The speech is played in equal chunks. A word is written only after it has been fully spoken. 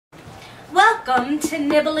Welcome to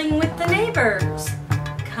Nibbling with the Neighbors.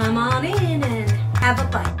 Come on in and have a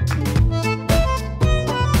bite.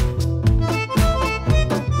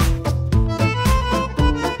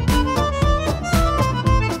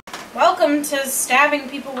 Welcome to stabbing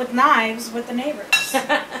people with knives with the neighbors.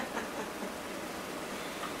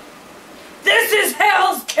 This is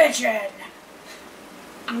Hell's Kitchen!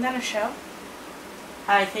 Isn't that a show?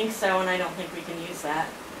 I think so, and I don't think we can use that.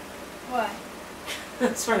 Why?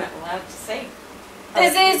 That's we're not allowed to say.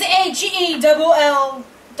 This is H-E double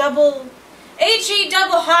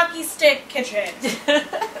hockey stick kitchen.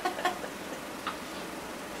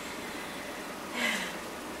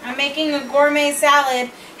 I'm making a gourmet salad.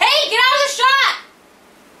 Hey, get out of the shot!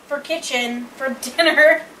 For kitchen, for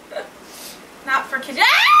dinner. Not for kitchen.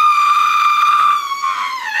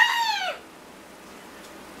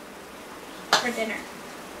 For dinner.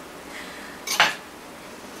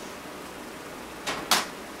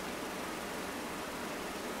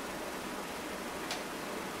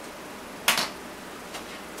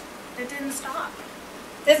 It didn't stop.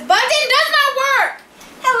 This button does not work!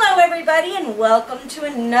 Hello everybody and welcome to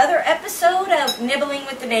another episode of Nibbling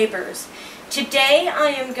with the Neighbors. Today I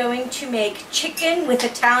am going to make chicken with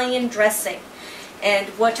Italian dressing. And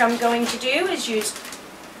what I'm going to do is use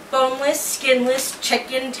boneless, skinless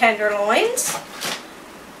chicken tenderloins,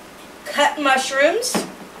 cut mushrooms,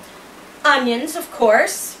 onions of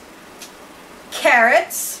course,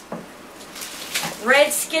 carrots,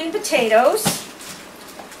 red skin potatoes,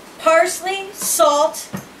 parsley, salt,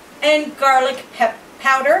 and garlic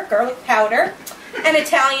powder, and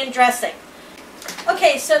Italian dressing.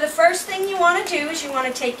 Okay, so the first thing you want to do is you want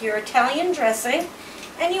to take your Italian dressing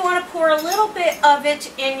and you want to pour a little bit of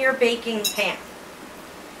it in your baking pan.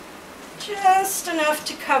 Just enough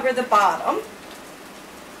to cover the bottom.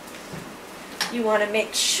 You want to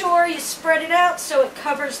make sure you spread it out so it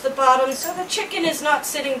covers the bottom so the chicken is not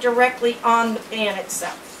sitting directly on the pan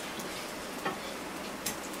itself.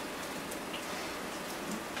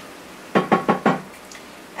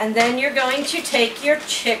 And then you're going to take your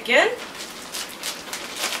chicken,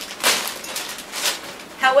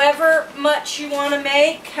 however much you want to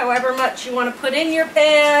make, however much you want to put in your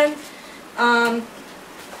pan.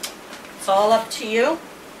 It's all up to you.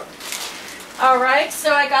 Alright,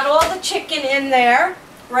 so I got all the chicken in there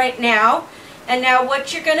right now. And now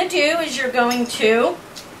what you're going to do is you're going to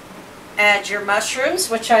add your mushrooms,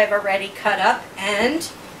 which I've already cut up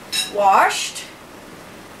and washed.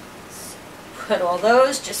 Put all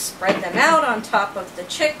those, just spread them out on top of the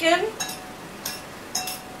chicken.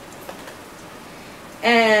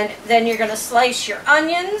 And then you're going to slice your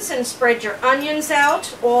onions and spread your onions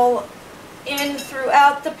out all in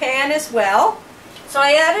throughout the pan as well. So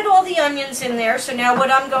I added all the onions in there. So now what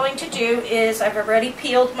I'm going to do is I've already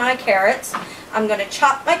peeled my carrots. I'm going to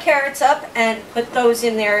chop my carrots up and put those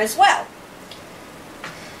in there as well.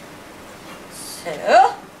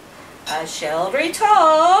 So I shall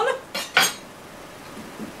return.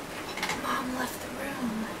 Mom left the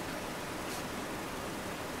room.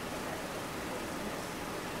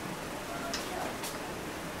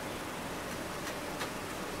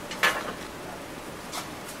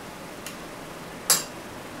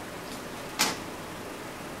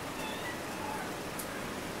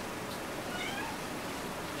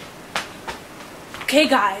 Okay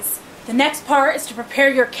guys, the next part is to prepare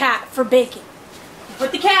your cat for baking. You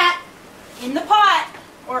put the cat in the pot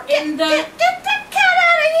or in the... Get the cat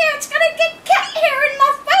out of here! It's gonna get cat hair in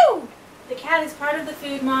my food! The cat is part of the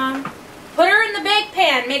food, Mom. Put her in the bake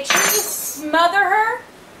pan. Make sure you smother her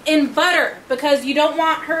in butter because you don't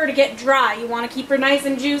want her to get dry. You want to keep her nice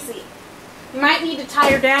and juicy. You might need to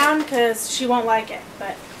tie her down because she won't like it,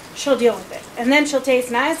 but she'll deal with it. And then she'll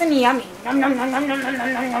taste nice and yummy. Nom, nom, nom, nom, nom, nom,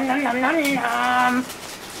 nom, nom, nom, nom, nom, nom.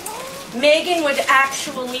 Megan would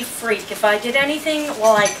actually freak if I did anything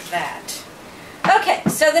like that. Okay,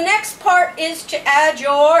 so the next part is to add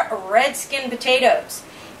your red skin potatoes.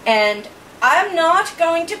 And I'm not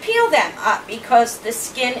going to peel them up because the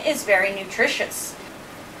skin is very nutritious.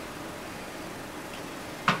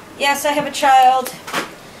 Yes, I have a child.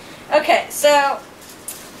 Okay, so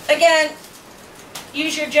again,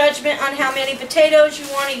 use your judgment on how many potatoes you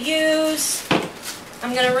want to use.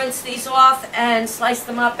 I'm going to rinse these off and slice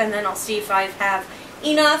them up, and then I'll see if I have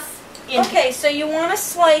enough. Okay, so you want to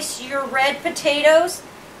slice your red potatoes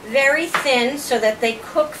very thin so that they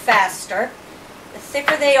cook faster. The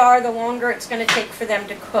thicker they are, the longer it's going to take for them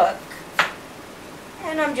to cook.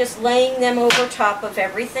 And I'm just laying them over top of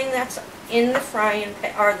everything that's in the frying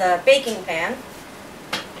pan, or the baking pan.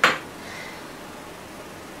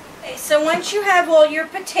 Okay, so once you have all your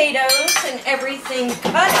potatoes and everything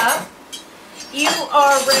cut up, you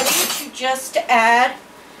are ready to just add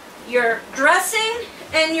your dressing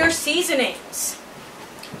and your seasonings.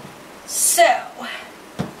 So,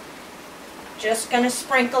 just going to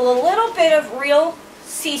sprinkle a little bit of real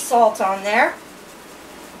sea salt on there.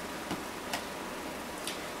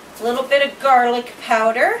 A little bit of garlic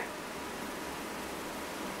powder.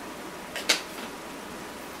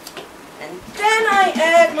 And then I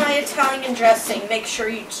add my Italian dressing. Make sure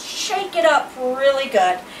you shake it up really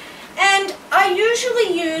good. And I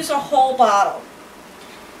usually use a whole bottle.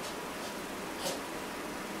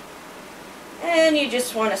 And you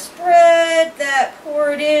just want to spread that,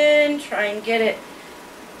 pour it in, try and get it,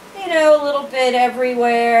 you know, a little bit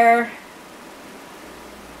everywhere.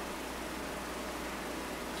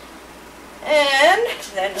 And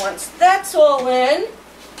then once that's all in,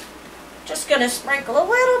 just going to sprinkle a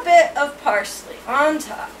little bit of parsley on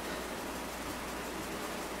top.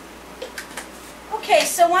 Okay,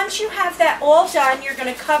 so once you have that all done, you're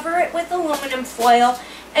going to cover it with aluminum foil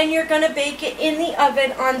and you're going to bake it in the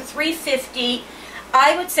oven on 350.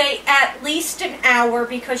 I would say at least an hour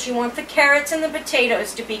because you want the carrots and the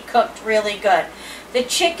potatoes to be cooked really good. The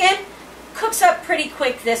chicken cooks up pretty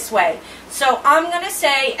quick this way, so I'm going to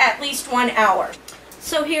say at least 1 hour.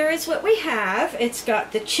 So here is what we have. It's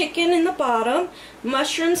got the chicken in the bottom,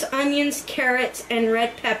 mushrooms, onions, carrots, and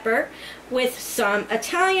red pepper with some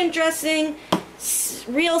Italian dressing,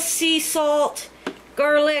 real sea salt,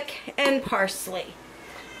 garlic, and parsley.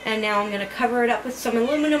 And now I'm going to cover it up with some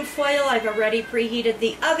aluminum foil. I've already preheated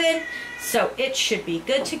the oven, so it should be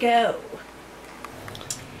good to go.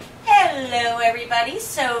 Hello everybody.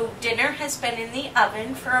 So dinner has been in the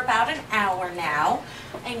oven for about an hour now.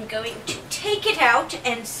 I'm going to take it out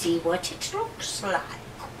and see what it looks like.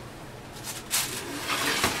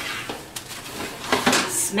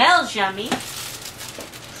 Smells yummy.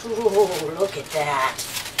 Ooh, look at that.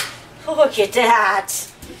 Look at that.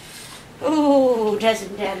 Ooh,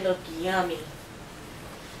 doesn't that look yummy?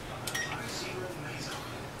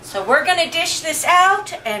 So we're going to dish this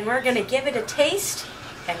out and we're going to give it a taste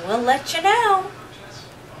and we'll let you know.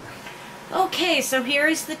 Okay, so here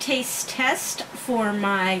is the taste test for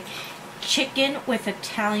my chicken with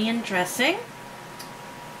Italian dressing.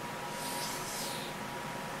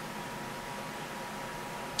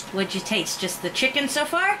 What'd you taste? Just the chicken so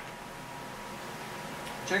far?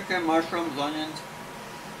 Chicken, mushrooms, onions.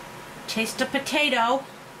 Taste a potato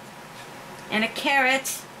and a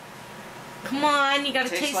carrot. Come on, you gotta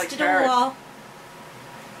taste like it carrots. all.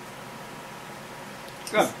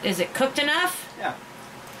 Good. Is it cooked enough? Yeah.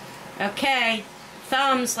 Okay,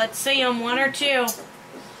 thumbs, let's see them, 1 or 2.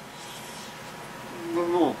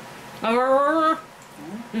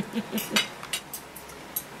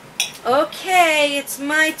 Okay, it's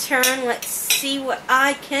my turn. Let's see what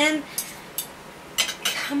I can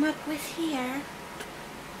come up with here.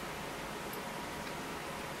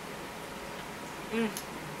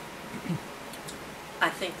 I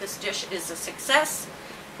think this dish is a success.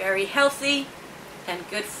 Very healthy and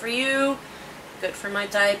good for you. Good for my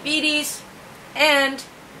diabetes. And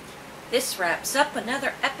this wraps up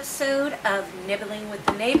another episode of Nibbling with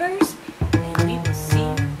the Neighbors. And we will see you